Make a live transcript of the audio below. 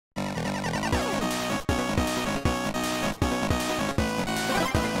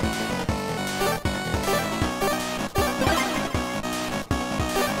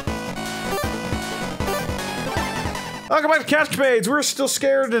Welcome back to Capades. We're still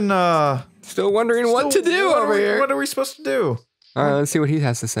scared and still wondering what to do over here. What are we supposed to do? All right, let's see what he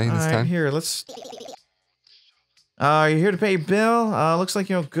has to say this time. Here, let's. You're here to pay your bill. Looks like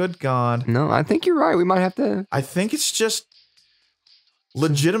you're good God. No, I think you're right. We might have to. I think it's just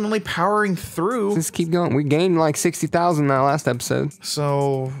legitimately powering through. Just keep going. We gained like 60,000 that last episode.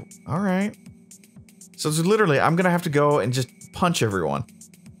 So, all right. So it's literally, I'm gonna have to go and just punch everyone.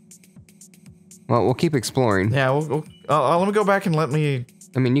 Well, we'll keep exploring. Yeah, let me go back and let me.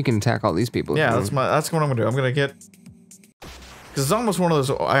 I mean, you can attack all these people. Yeah, that's what I'm gonna do. I'm gonna get. Because it's almost one of those.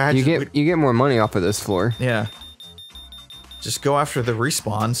 You get more money off of this floor. Yeah. Just go after the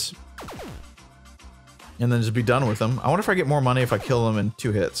respawns. And then just be done with them. I wonder if I get more money if I kill them in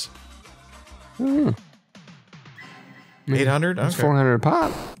 2 hits. 800? That's okay. 400 a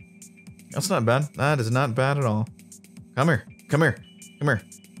pop. That's not bad. That is not bad at all. Come here. Come here. Come here.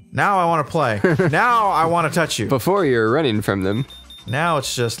 Now I want to play. Now I want to touch you. Before you're running from them. Now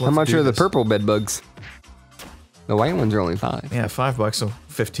it's just, how much are the purple bed bugs? The white ones are only 5. Yeah, $5, so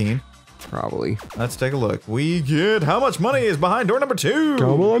 15. Probably. Let's take a look. We get how much money is behind door number 2?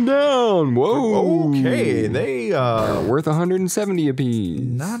 Come on down. Whoa. Okay, they are worth 170 apiece.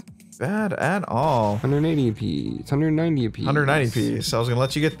 Not bad at all. 180 apiece. 190 apiece. 190 apiece. I was gonna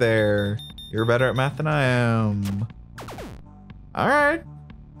let you get there. You're better at math than I am. All right.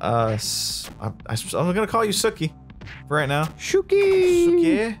 I'm gonna call you Suki for right now. Shuki.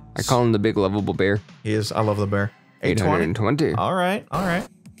 Suki. I call him the big lovable bear. He is. I love the bear. 820. All right. All right.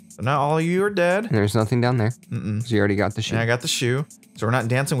 So now all of you are dead. And there's nothing down there. So you already got the shoe. Yeah, I got the shoe. So we're not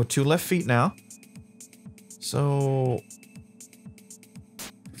dancing with 2 left feet now. So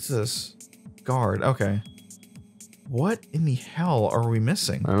what's this? Guard. Okay. What in the hell are we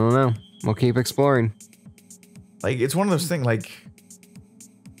missing? I don't know. We'll keep exploring. Like, it's one of those things, like...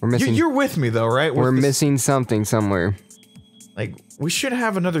 We're missing... You're with me, though, right? We're missing something somewhere. Like, we should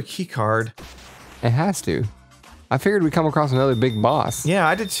have another key card. It has to. I figured we'd come across another big boss. Yeah,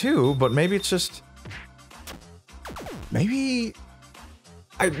 I did too, but maybe it's just... Maybe...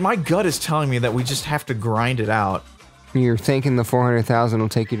 my gut is telling me that we just have to grind it out. You're thinking the 400,000 will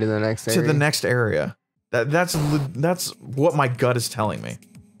take you to the next area? To the next area. That's what my gut is telling me.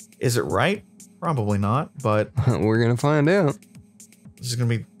 Is it right? Probably not, but... We're gonna find out. This is gonna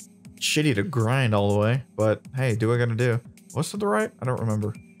be shitty to grind all the way, but hey, do what I gotta do. What's to the right? I don't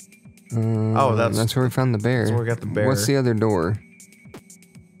remember. Oh, that's where we found the bear. That's where we got the bear. What's the other door?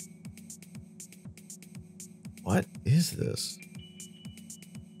 What is this?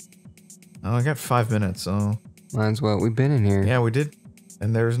 Oh, I got 5 minutes, so... Might as well. We've been in here. Yeah, we did.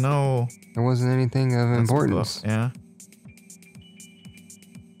 And there's no... There wasn't anything of importance. Yeah.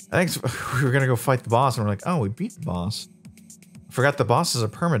 I think we were gonna go fight the boss, and we're like, oh, we beat the boss. I forgot the boss is a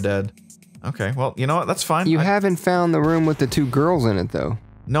permadead. Okay, well, you know what? That's fine. You haven't found the room with the 2 girls in it, though.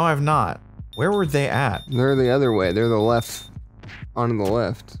 No, I've not. Where were they at? They're the other way. They're the left. On the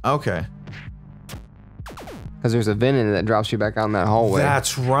left. Okay. Because there's a vent in it that drops you back out in that hallway.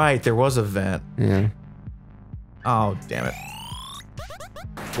 That's right. There was a vent. Yeah. Oh, damn it.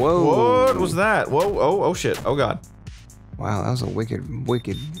 Whoa. What was that? Whoa. Oh shit. Oh, God. Wow, that was a wicked,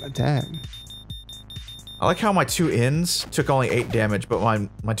 wicked attack. I like how my 2 ends took only 8 damage, but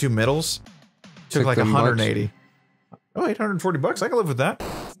my 2 middles took like 180. Much. Oh, 840 bucks. I can live with that.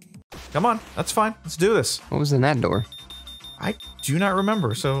 Come on. That's fine. Let's do this. What was in that door? I do not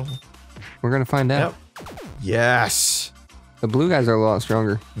remember, so... We're gonna find out. Yep. Yes. The blue guys are a lot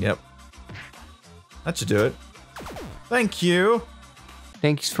stronger. Yep. That should do it. Thank you.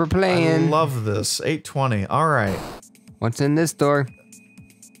 Thanks for playing. I love this. 820. All right. What's in this door?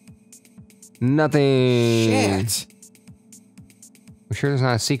 Nothing. Shit. I'm sure there's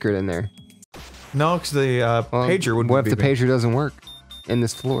not a secret in there. No, because the pager wouldn't be. What if the pager doesn't work in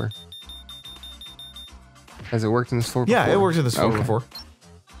this floor? Has it worked in this floor before? Yeah, it worked in this floor before.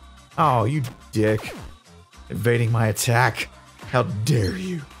 Oh, you dick. Evading my attack. How dare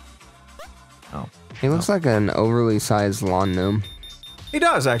you? Oh. He looks like an overly sized lawn gnome. He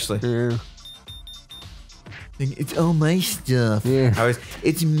does, actually. Yeah. It's all my stuff. Yeah.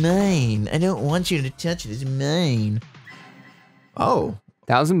 It's mine. I don't want you to touch it. It's mine. Oh.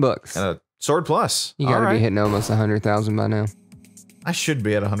 $1,000. And a sword plus. You gotta be hitting almost 100,000 by now. I should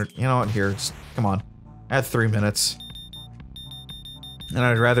be at 100. You know what? Here, just come on. I had 3 minutes. And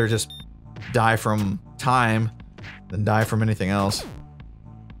I'd rather just die from time than die from anything else.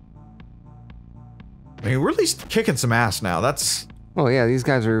 I mean, we're at least kicking some ass now. That's... Oh yeah, these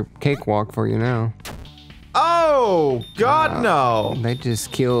guys are cakewalk for you now. Oh, God, no. They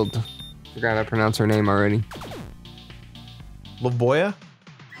just killed... Forgot how to pronounce her name already. Laboya?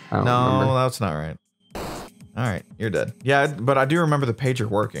 I don't No, remember. that's not right. Alright, you're dead. Yeah, but I do remember the pager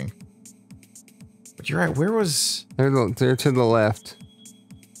working. But you're right, where was... They're to the left.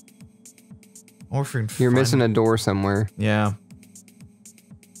 Oh, if we can You're find missing them. a door somewhere. Yeah.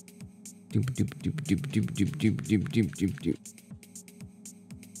 Doop, doop, doop, doop, doop, doop, doop, doop, doop, doop, doop.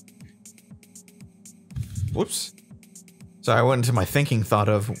 Whoops. So I went into my thinking thought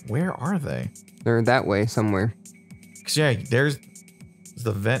of, where are they? They're that way somewhere. Because, yeah, there's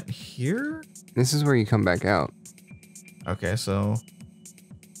the vent here? This is where you come back out. Okay, so...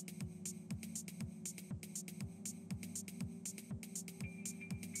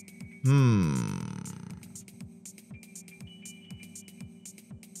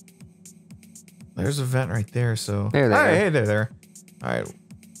 There's a vent right there, so... There they are. Hey, there. Alright.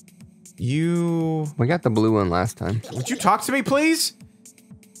 We got the blue one last time. Would you talk to me, please?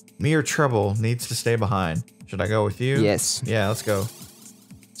 Me or Trouble needs to stay behind. Should I go with you? Yes. Yeah, let's go.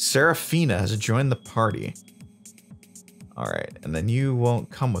 Serafina has joined the party. Alright, and then you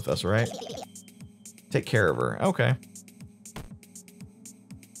won't come with us, right? Take care of her. Okay.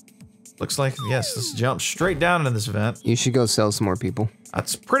 Looks like, yes, let's jump straight down into this vent. You should go sell some more people.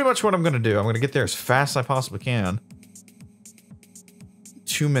 That's pretty much what I'm gonna do. I'm gonna get there as fast as I possibly can.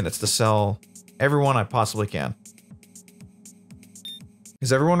 2 minutes to sell everyone I possibly can.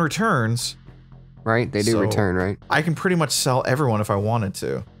 Because everyone returns. Right? They do so return, right? I can pretty much sell everyone if I wanted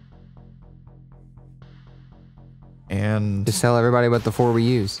to. And... Just sell everybody but the 4 we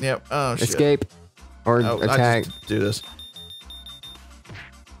use. Yep. Oh, shit. Escape. Or attack. I just do this.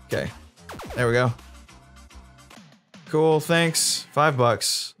 Okay. There we go. Cool, thanks.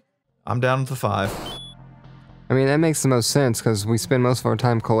 $5. I'm down to 5. I mean, that makes the most sense because we spend most of our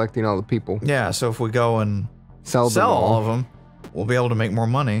time collecting all the people. Yeah, so if we go and Sell all of them, we'll be able to make more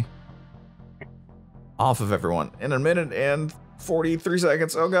money off of everyone in a minute and 43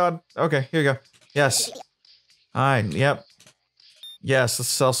 seconds. Oh god. Okay, here you go. Yes. Alright, yep. Yes, let's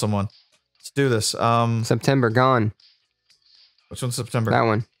sell someone. Let's do this. September gone. Which one's September? That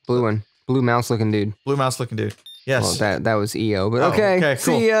one. Blue one. Blue mouse looking dude. Blue mouse looking dude. Yes. Well, that was EO, but Oh, okay. okay,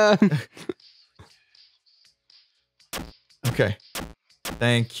 cool. See ya. Okay.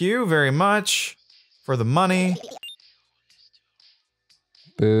 Thank you very much for the money.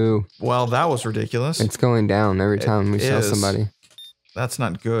 Boo. Well, that was ridiculous. It's going down every time we sell is. somebody. That's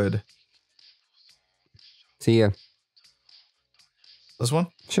not good. See ya. This one?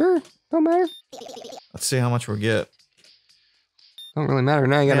 Sure. Don't matter. Let's see how much we get. Don't really matter.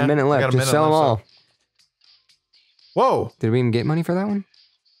 Now you got Yeah, a minute we got left. a Just minute sell them left, all. Whoa! Did we even get money for that one?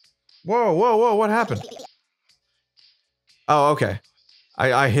 Whoa, whoa, whoa, what happened? Oh, okay.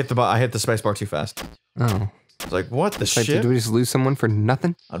 I hit the space bar too fast. Oh. It's like, what the Like, shit? did we just lose someone for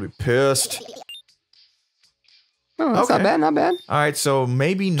nothing? I'd be pissed. Oh, that's Okay. not bad, not bad. Alright, so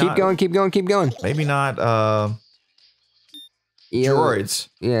maybe not... Keep going, keep going, keep going. Maybe not, EO. droids.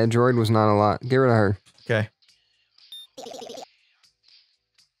 Yeah, droid was not a lot. Get rid of her. Okay.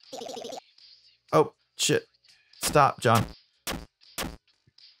 Oh, shit. Stop, John.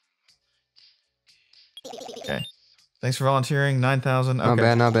 Okay. Thanks for volunteering. 9,000. Okay. Not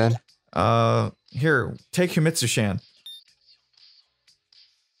bad, not bad. Here, take Himitsu-shan.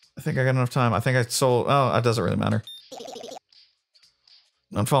 I think I got enough time. I think I sold... Oh, it doesn't really matter.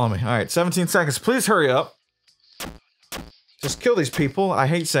 Don't follow me. Alright, 17 seconds. Please hurry up. Just kill these people. I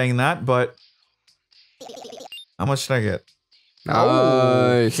hate saying that, but... How much did I get?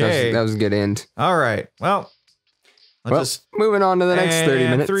 Nice. Okay. That was a good end. Alright, well... I'll Well, just... moving on to the next 30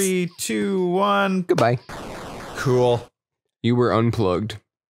 And minutes. 3, 2, 1... Goodbye. Cool. You were unplugged.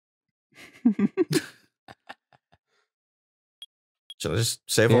 Should I just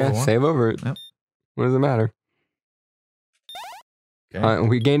save over Yeah, one? save over it. Yep. What does it matter? Okay.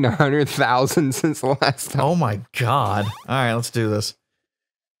 We gained 100,000 since the last time. Oh my god. Alright, let's do this.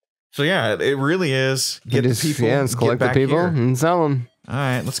 So yeah, it really is. Get the people. Yeah, let's get collect the back people here. and sell them.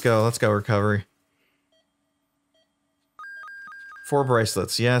 Alright, let's go. Let's go, recovery. 4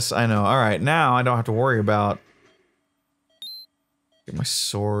 bracelets. Yes, I know. Alright, now I don't have to worry about... Get my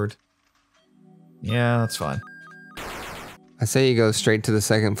sword. Yeah, that's fine. I say you go straight to the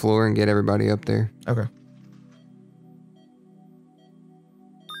 2nd floor and get everybody up there. Okay.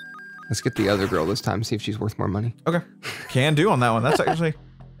 Let's get the other girl this time, see if she's worth more money. Okay. Can do on that one. That's actually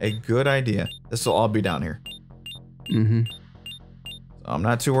a good idea. This will all be down here. Mm-hmm. So I'm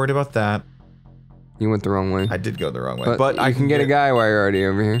not too worried about that. You went the wrong way. I did go the wrong way. But I can get a guy while you're already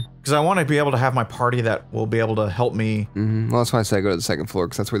over here. Because I want to be able to have my party that will be able to help me. Mm-hmm. Well, that's why I said go to the 2nd floor,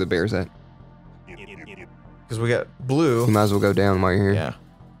 because that's where the bear's at. Because we got blue. You might as well go down while you're here. Yeah.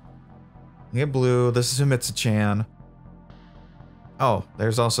 We get blue. This is Himitsu-chan. Oh,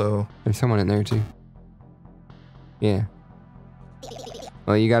 there's also... There's someone in there, too. Yeah.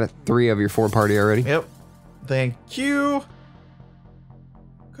 Well, you got 3 of your 4 party already. Yep. Thank you.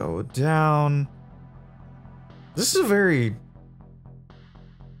 Go down. This is a very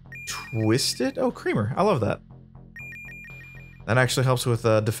twisted. Oh, creamer. I love that. That actually helps with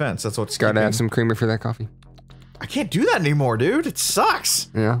defense. That's what's Gotta have some creamer for that coffee. I can't do that anymore, dude. It sucks.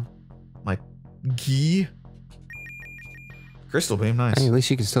 Yeah. My ghee. Crystal beam, nice. Hey, at least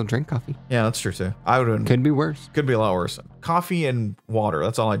you can still drink coffee. Yeah, that's true too. I would. Could be worse. Could be a lot worse. Coffee and water.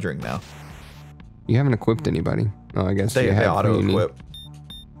 That's all I drink now. You haven't equipped anybody. Oh, I guess They auto-equip.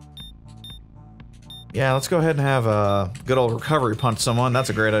 Yeah, let's go ahead and have a good old recovery punch someone. That's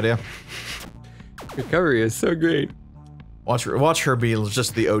a great idea. Recovery is so great. Watch her be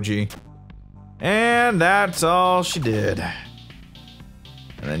just the OG. And that's all she did.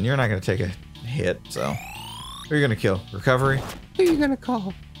 And then you're not gonna take a hit, so who are you gonna kill? Recovery? Who are you gonna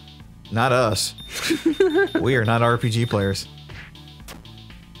call? Not us. We are not RPG players.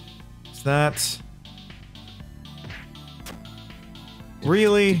 Is that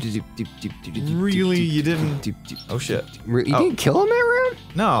really? Really? You didn't? Oh shit. You didn't kill him that round?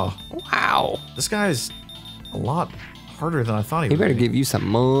 No. Wow. This guy's a lot harder than I thought he would. He better be. give you some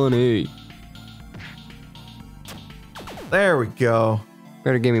money. There we go.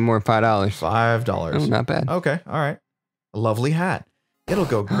 Better give me more than $5. $5. Oh, not bad. Okay, all right. A lovely hat. It'll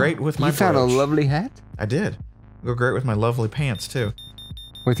go great with my You found a brooch. lovely hat? I did. It'll go great with my lovely pants, too.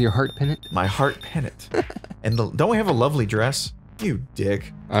 With your heart pennant? My heart pennant. And don't we have a lovely dress? You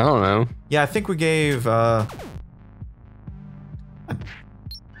dick. I don't know. Yeah, I think we gave, A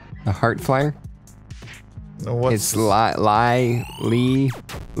heart flyer? what's... It's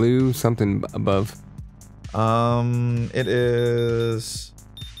Lou, something above. It is...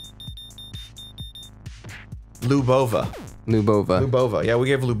 Lubova. Lubova. Lubova. Yeah, we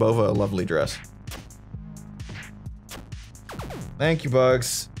gave Lubova a lovely dress. Thank you,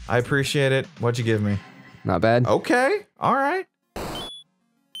 Bugs. I appreciate it. What'd you give me? Not bad. Okay. All right.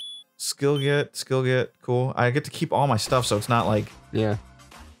 Skill get. Cool. I get to keep all my stuff, so it's not like... Yeah.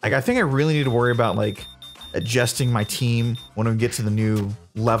 Like, I think I really need to worry about, like, adjusting my team when we get to the new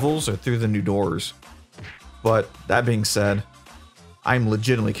levels or through the new doors. But, that being said, I'm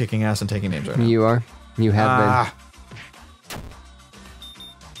legitimately kicking ass and taking names right now. You are. You have been.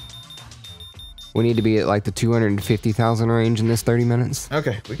 We need to be at like the 250,000 range in this 30 minutes.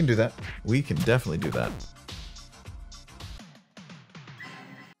 Okay, we can do that. We can definitely do that.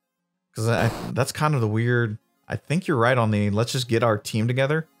 Because that's kind of the weird... I think you're right on the let's just get our team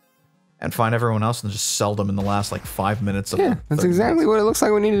together and find everyone else and just sell them in the last like 5 minutes of Yeah, that's exactly what it looks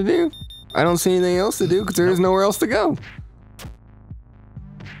like we need to do. I don't see anything else to do because there is nowhere else to go.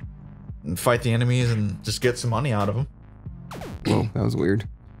 And fight the enemies and just get some money out of them. Whoa, that was weird.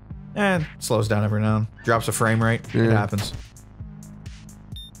 And slows down every now and then. Drops a frame rate. Yeah. It happens.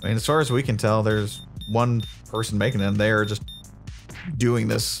 I mean, as far as we can tell, there's one person making them. They are just doing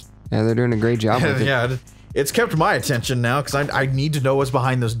this. Yeah, they're doing a great job with it. Yeah, it's kept my attention now because I need to know what's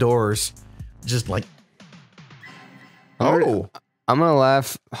behind those doors. Just like... Oh! I'm gonna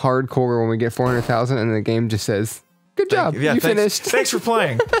laugh hardcore when we get 400,000 and the game just says, "Good job, Yeah, you thanks, finished." Thanks for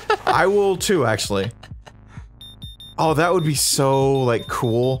playing. I will too, actually. Oh, that would be so like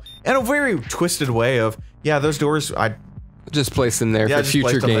cool, and a very twisted way of those doors. I Just place them there for just place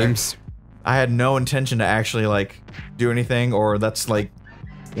future them there. games. I had no intention to actually like do anything, or that's like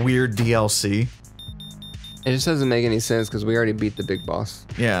weird DLC. It just doesn't make any sense because we already beat the big boss.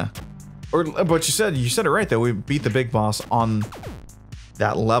 Yeah, but you said it right though. We beat the big boss on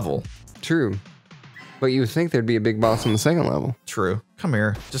that level. True, but you would think there'd be a big boss on the second level. True. Come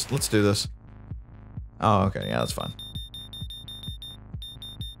here. Just let's do this. Oh, okay. Yeah, that's fine.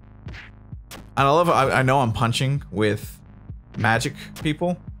 And I love. I know I'm punching with magic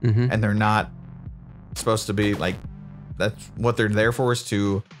people, and they're not supposed to be like. That's what they're there for, is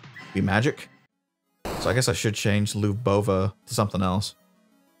to be magic. So I guess I should change Lubova to something else.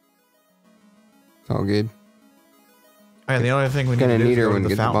 It's all good. Oh, yeah, the only thing we need Gonna to do need is her go when to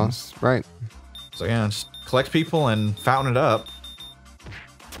we the get the fountain. boss. Right. So yeah, just collect people and fountain it up.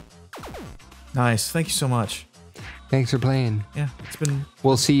 Nice. Thank you so much. Thanks for playing. Yeah, it's been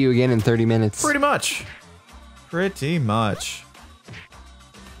We'll see you again in 30 minutes. pretty much. Pretty much.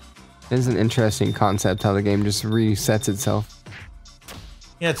 It's an interesting concept how the game just resets itself.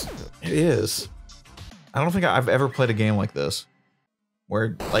 Yeah, it is. I don't think I've ever played a game like this.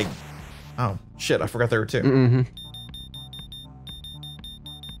 Where, like... Oh, shit, I forgot there were two.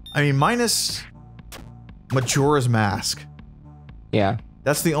 I mean, minus Majora's Mask. Yeah.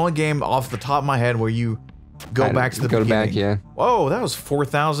 That's the only game off the top of my head where you go back to the beginning. Yeah. Whoa, that was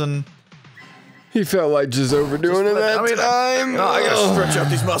 4,000... He felt like just overdoing it that time. I gotta stretch out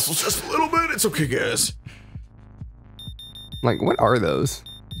these muscles just a little bit. It's okay, guys. Like, what are those?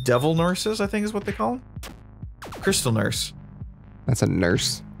 Devil nurses, I think is what they call them. Crystal nurse. That's a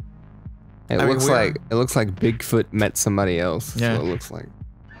nurse. It I mean, looks like Bigfoot met somebody else. Yeah. That's what it looks like.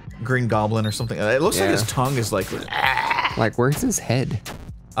 Green Goblin or something. It looks like his tongue is like. Like, where's his head?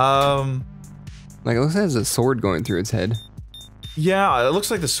 Like, it looks like there's a sword going through its head. Yeah, it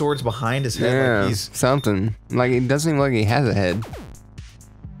looks like the sword's behind his head. Yeah, like he's something. Like, it doesn't even look like he has a head.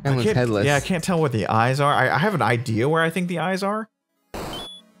 That one's headless. Yeah, I can't tell what the eyes are. I have an idea where I think the eyes are.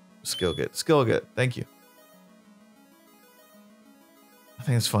 Skill good. Thank you. I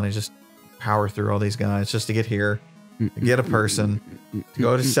think it's funny. Just power through all these guys just to get here, to get a person, to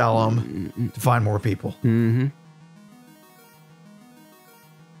go to sell them, to find more people. Mm-hmm.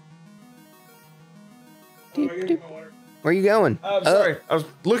 Where are you going? I'm sorry. I was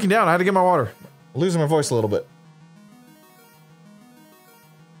looking down. I had to get my water. Losing my voice a little bit.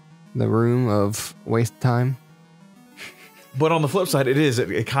 The room of waste time. But on the flip side,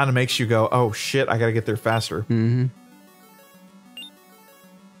 it kind of makes you go, oh shit, I gotta get there faster. Mm-hmm.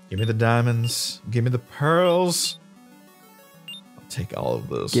 Give me the diamonds. Give me the pearls. I'll take all of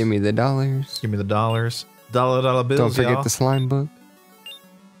those. Give me the dollars. Give me the dollars. Dollar bills, Don't forget the slime book.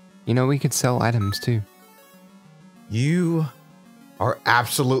 You know, we could sell items too. You are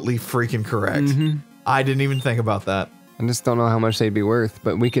absolutely freaking correct. Mm-hmm. I didn't even think about that. I just don't know how much they'd be worth,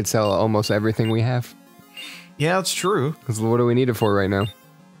 but we could sell almost everything we have. Yeah, that's true. Because what do we need it for right now?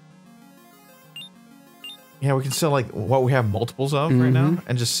 Yeah, we can sell like what we have multiples of right now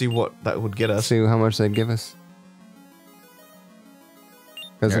and just see what that would get us. See how much they'd give us.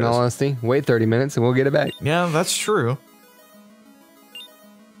 Because in all honesty, wait 30 minutes and we'll get it back. Yeah, that's true.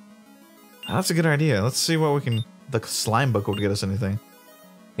 That's a good idea. Let's see what we can... The slime book would get us anything.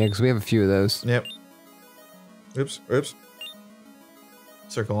 Yeah, because we have a few of those. Yep. Oops.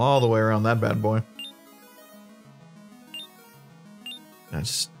 Circle all the way around that bad boy.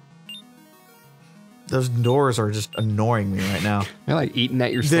 Those doors are just annoying me right now. They're like eating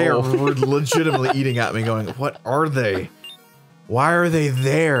at your soul. They are legitimately eating at me going, what are they? Why are they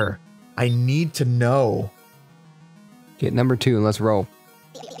there? I need to know. Get number 2 and let's roll.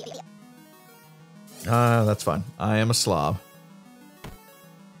 That's fine. I am a slob.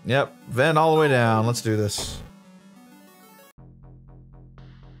 Yep, vent all the way down. Let's do this.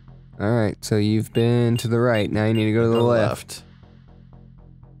 Alright, so you've been to the right. Now you need to go to the left.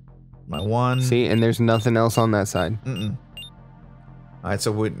 My one. See, and there's nothing else on that side. Alright,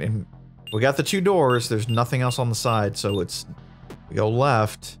 so we got the 2 doors. There's nothing else on the side, so we go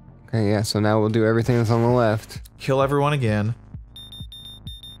left. Okay, yeah, so now we'll do everything that's on the left. Kill everyone again.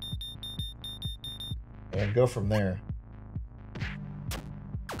 And go from there.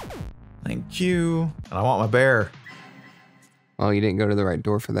 Thank you. And I want my bear. Oh, you didn't go to the right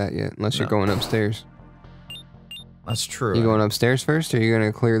door for that yet, unless you're going upstairs. That's true. You going upstairs first, or are you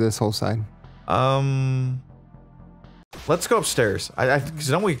gonna clear this whole side? Let's go upstairs. Cause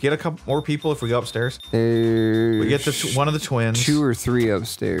don't we get a couple more people if we go upstairs? There's We get one of the twins. 2 or 3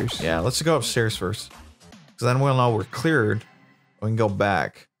 upstairs. Yeah, let's go upstairs first. Cause then we'll know we're cleared. We can go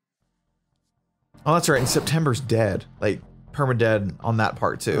back. Oh, that's right. And September's dead. Like, perma-dead on that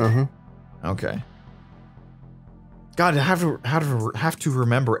part, too. Okay. God, I have to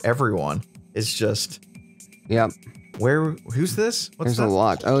remember everyone. It's just... Yep. Who's this? There's a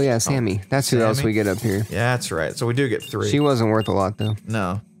lot. Oh, yeah, Sammy. That's who else we get up here. Yeah, that's right. So we do get 3. She wasn't worth a lot, though.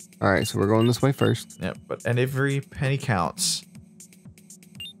 No. Alright, so we're going this way first. Yep, and every penny counts.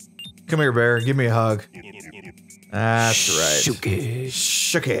 Come here, bear. Give me a hug. That's right.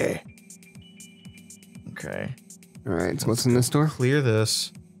 Shooky. Okay. Alright, so what's in this door? Clear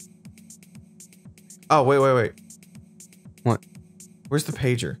this. Oh, wait. What? Where's the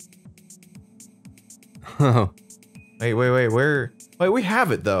pager? Oh. Wait, where? Wait, we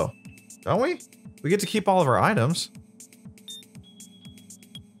have it, though. Don't we? We get to keep all of our items.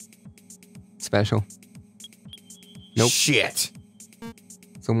 Special. Nope. Shit.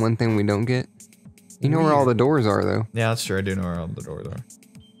 So one thing we don't get. You know where all the doors are, though. Yeah, that's true. I do know where all the doors are.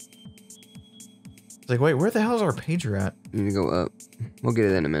 It's like, wait, where the hell is our pager at? You need to go up. We'll get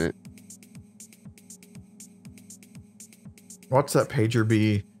it in a minute. What's that pager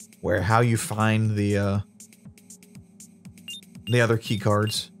be? Where how you find the other key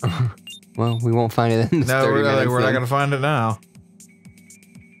cards? Well, we won't find it in this 30 minutes. We're not gonna find it now.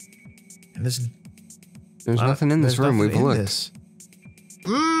 And there's nothing in this room. We've looked.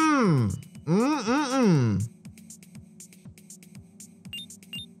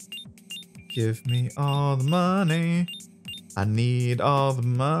 Give me all the money. I need all the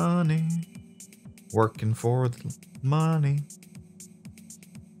money. Working for the money.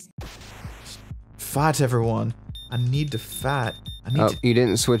 Fight everyone. I need to fight. I need to... You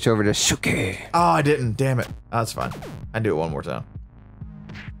didn't switch over to Shuke. Oh, I didn't. Damn it. Oh, that's fine. I do it one more time.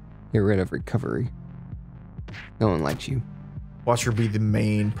 Get rid of recovery. No one likes you. Watch her be the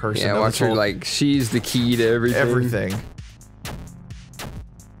main person. Yeah, watch her like she's the key to everything. Everything.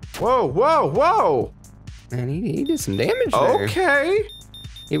 Whoa, whoa, whoa! Man, he did some damage there. Okay.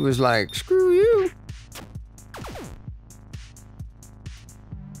 It was like, screw you.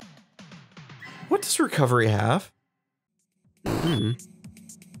 What does recovery have? Mm-hmm.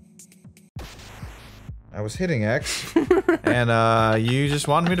 I was hitting X, and you just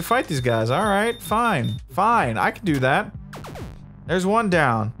wanted me to fight these guys. All right, fine, fine. I can do that. There's one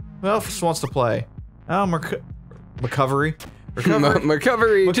down. Who else wants to play? Oh, recovery.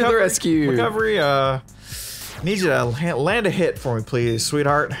 Recovery to the rescue. Recovery, need you to land a hit for me, please,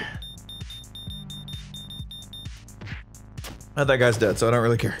 sweetheart. That guy's dead, so I don't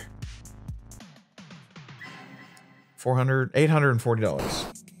really care. $840.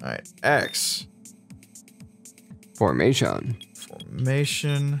 All right, X. Formation.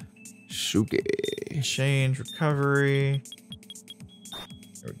 Formation. Shuke. Change, recovery.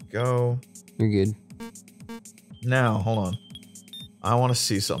 There we go. You're good. Now, hold on. I want to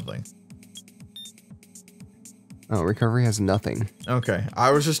see something. Oh, recovery has nothing. Okay.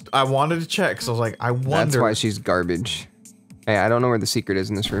 I wanted to check, because I was like, I wonder. That's why she's garbage. Hey, I don't know where the secret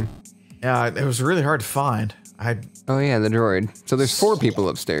is in this room. Yeah, it was really hard to find. Oh yeah, the droid. So there's 4 people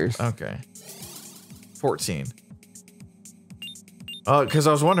upstairs. Okay. 14. Because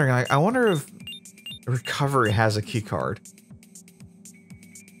I was wondering, I wonder if recovery has a key card.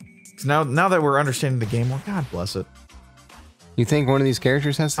 Now that we're understanding the game, well, God bless it. You think one of these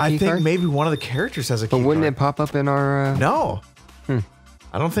characters has the key card? I think maybe one of the characters has a key But card. wouldn't it pop up in our... No.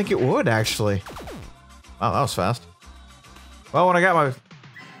 I don't think it would, actually. Wow, that was fast. Well, when I got my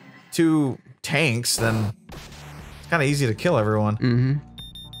 2 tanks, then it's kind of easy to kill everyone. Mm-hmm.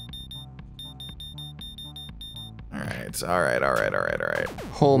 All right.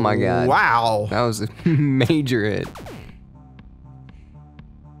 Oh my god. Wow. That was a major hit.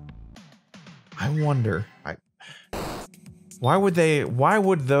 I wonder. Why would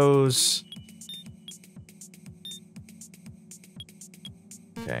those...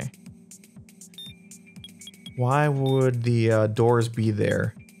 Okay. Why would the doors be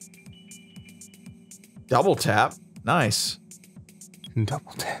there? Double tap. Nice.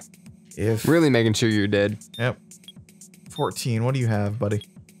 Double tap. If Really making sure you're dead. Yep. 14. What do you have, buddy?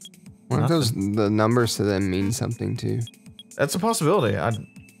 What if the numbers to them mean something too? That's a possibility.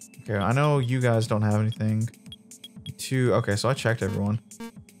 Okay, I know you guys don't have anything. 2. Okay, so I checked everyone.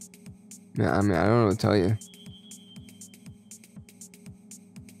 Yeah, I mean, I don't know what to tell you.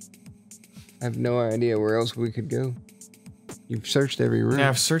 I have no idea where else we could go. You've searched every room. Yeah,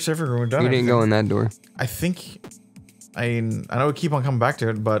 I've searched every room. Done You didn't go in that door. I think... I know we keep on coming back to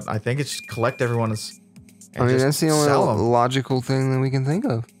it, but I think it's just collect everyone's... I mean, that's the only logical thing that we can think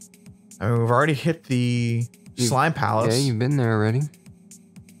of. I mean, we've already hit the slime palace. Yeah, you've been there already.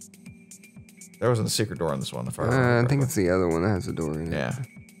 There wasn't a secret door in this one, if I remember. I think it's the other one that has a door in it. Yeah.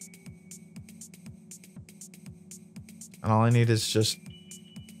 And all I need is just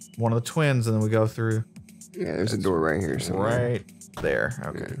one of the twins, and then we go through. Yeah, there's a door right here somewhere. Right there.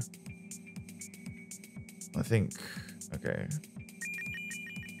 Okay. Yeah. I think. Okay.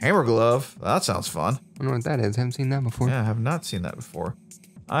 Hammer glove. That sounds fun. I don't know what that is. I haven't seen that before. Yeah, I have not seen that before.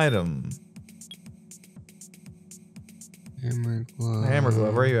 Item. Hammer glove. Hammer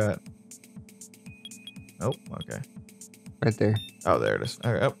glove. Where are you at? Oh, okay. Right there. Oh, there it is.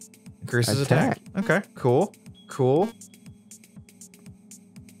 Okay. Oh. Increases attack. Okay. Cool. Cool.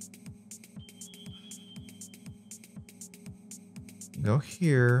 Go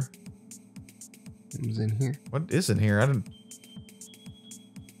here. It was in here. What is in here? I didn't.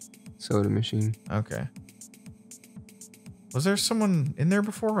 Soda machine. Okay. Was there someone in there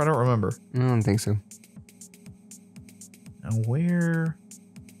before? I don't remember. I don't think so. Now where?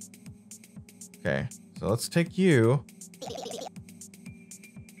 Okay. So let's take you.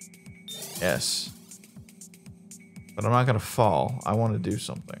 Yes. But I'm not gonna fall. I want to do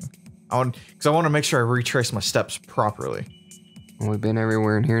something. Because I want to make sure I retrace my steps properly. Well, we've been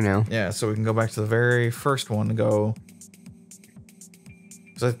everywhere in here now. Yeah, so we can go back to the very first one and go.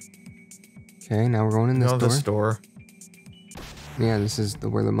 Okay, now we're going in this door. This door. Yeah, this is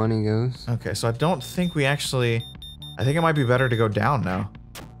where the money goes. Okay, so I don't think we actually. I think it might be better to go down now.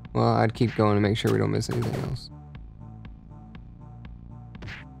 Well, I'd keep going to make sure we don't miss anything else.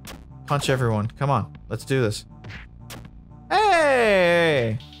 Punch everyone. Come on, let's do this.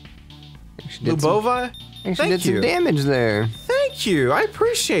 Hey! Make Lubova? She did some damage there. Thank you. I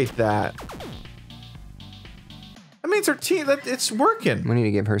appreciate that. That means our team, that it's working. We need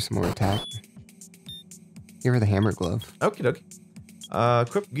to give her some more attack. Give her the hammer glove. Okie dokie.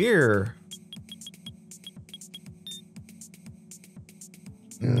 Equip gear.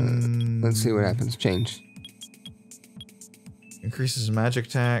 Let's see what happens. Change. Increases magic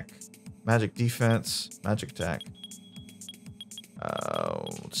attack, magic defense, magic attack.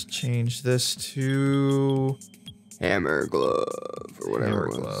 Let's change this to hammer glove or whatever hammer it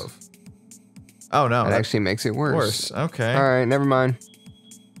was. glove. Oh no, that actually makes it worse. Worse. Okay. All right, never mind.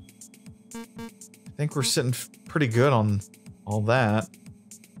 I think we're sitting pretty good on all that.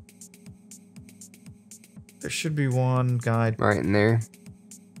 There should be one guide right in there.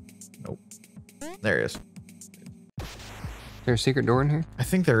 Nope. There he is. Is there a secret door in here? I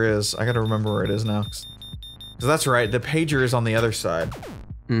think there is. I gotta remember where it is now. So that's right. The pager is on the other side.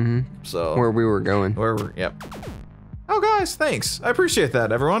 Mm-hmm. So where we were going. Yep. Oh, guys, thanks. I appreciate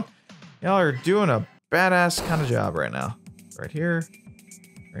that, everyone. Y'all are doing a badass kind of job right now. Right here.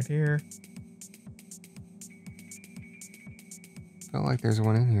 Right here. Felt like there's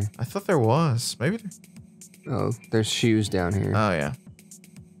one in here. I thought there was. Maybe there... Oh, there's shoes down here. Oh, yeah.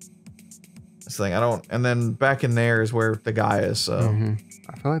 This thing, I don't... And then back in there is where the guy is, so... Mm-hmm.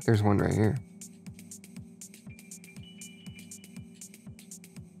 I feel like there's one right here.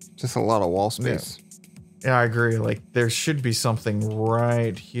 Just a lot of wall space. Yeah, I agree. Like, there should be something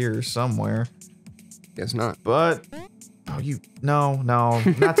right here somewhere. Guess not. But... Oh, you... No,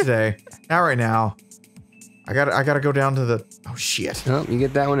 not today. Not right now. I gotta go down to the... Oh, shit. Oh, you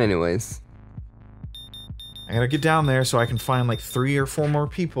get that one anyways. I gotta get down there so I can find like 3 or 4 more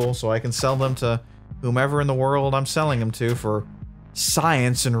people so I can sell them to whomever in the world I'm selling them to for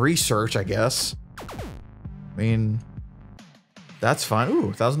science and research, I guess. I mean, that's fine.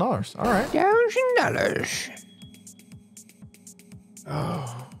 Ooh, $1,000. All right. $1,000.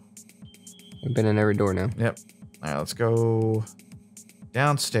 Oh. We've been in every door now. Yep. All right, let's go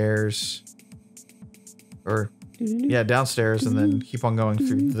downstairs. Or, yeah, downstairs and then keep on going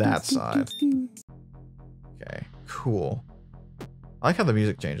through that side. Okay, cool. I like how the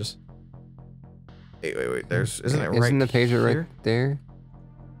music changes. Wait. Isn't it right? Isn't the pager here? right there?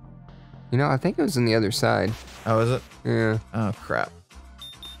 You know, I think it was on the other side. Oh, is it? Yeah. Oh, crap.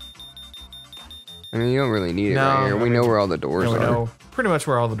 I mean, you don't really need it right here. We know where all the doors are. We know pretty much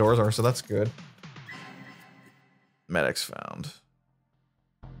where all the doors are, so that's good. Medics found.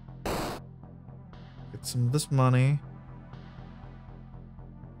 Get some of this money.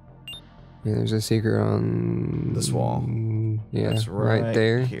 Yeah, there's a secret on this wall. Yeah, that's right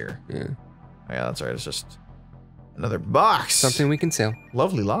there. Here. Yeah. Oh, yeah, that's right. It's just another box. Something we can sell.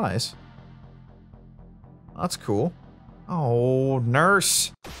 Lovely lies. That's cool. Oh,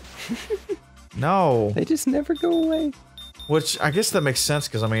 nurse. No. They just never go away. Which I guess that makes sense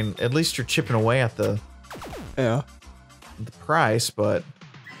because I mean, at least you're chipping away at the price, but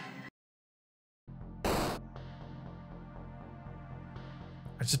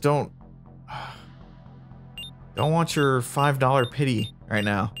I just don't want your $5 pity right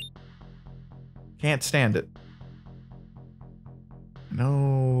now. Can't stand it.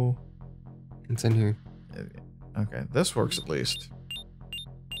 No. It's in here. Okay, this works at least.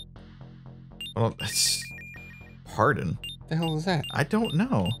 Well, it's... Pardon? What the hell is that? I don't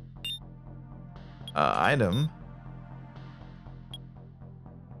know. Item.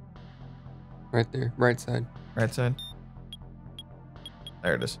 Right there. Right side. Right side.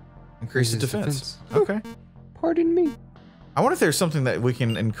 There it is. Increases defense. Oh, okay. Pardon me. I wonder if there's something that we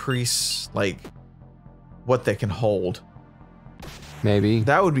can increase, like, what they can hold. Maybe.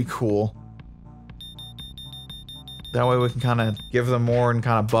 That would be cool. That way we can kind of give them more and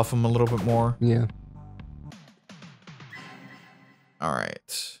kind of buff them a little bit more. Yeah.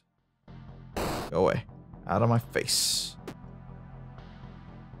 Alright. Go away. Out of my face.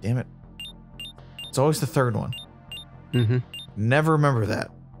 Damn it. It's always the third one. Mm-hmm. Never remember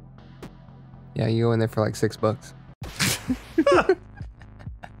that. Yeah, you go in there for like $6.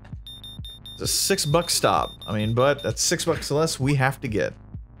 It's a $6 stop. I mean, but that's $6 less we have to get.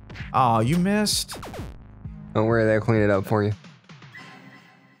 Aw, you missed. Don't worry, they'll clean it up for you.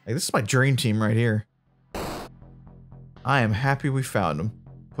 Hey, this is my dream team right here. I am happy we found them.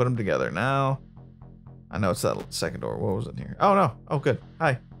 Put them together now. I know it's that second door. What was in here? Oh, no. Oh, good.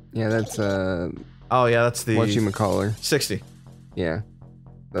 Hi. Yeah, that's, oh, yeah, that's the... whatchamacallit. 60. Yeah.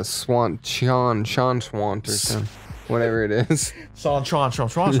 The Sean Swant or something. Whatever it is. Sean. You know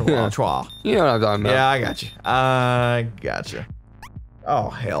what I'm talking about. Yeah, I got you. I got you. Oh,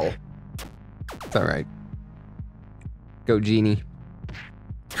 hell. It's alright. Go, Genie.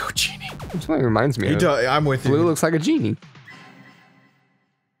 Go, Genie. That's what it reminds me of. I'm with you. Blue looks like a genie.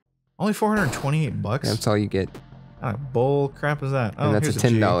 Only 428 bucks. That's all you get. Bull crap is that? Oh, And that's a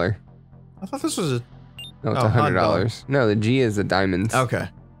 $10. I thought this was a. No, it's $100. No, the G is the diamonds. Okay.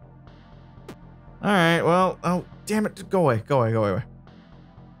 All right. Well. Oh, damn it! Go away. Go away. Go away.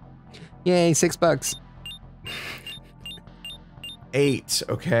 Yay! $6. 8.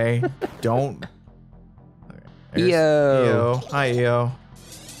 Okay. Don't. Okay. EO. Hi, EO.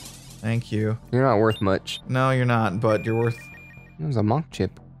 Thank you. You're not worth much. No, you're not. But you're worth. It was a monk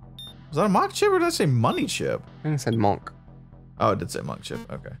chip. Was that a monk chip or did I say money chip? I think it said monk. Oh, it did say monk chip.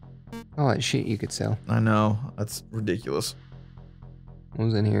 Okay. All that shit you could sell. I know. That's ridiculous. What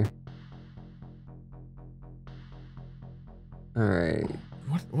was in here? Alright.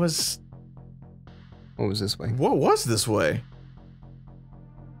 What was this way? What was this way?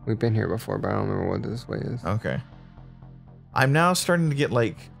 We've been here before, but I don't remember what this way is. Okay. I'm now starting to get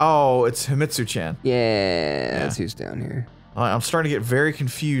like, oh, it's Himitsu-chan. Yeah, that's who's down here. I'm starting to get very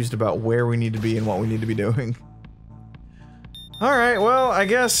confused about where we need to be and what we need to be doing. All right, well, I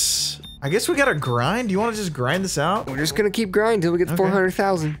guess we gotta grind. Do you want to just grind this out? We're just gonna keep grinding till we get to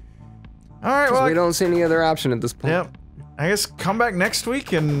 400,000. All right, well, we don't see any other option at this point. Yep. I guess come back next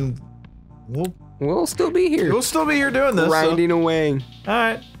week and we'll still be here. We'll still be here doing this. Grinding away. All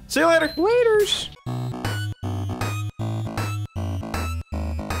right. See you later. Laters.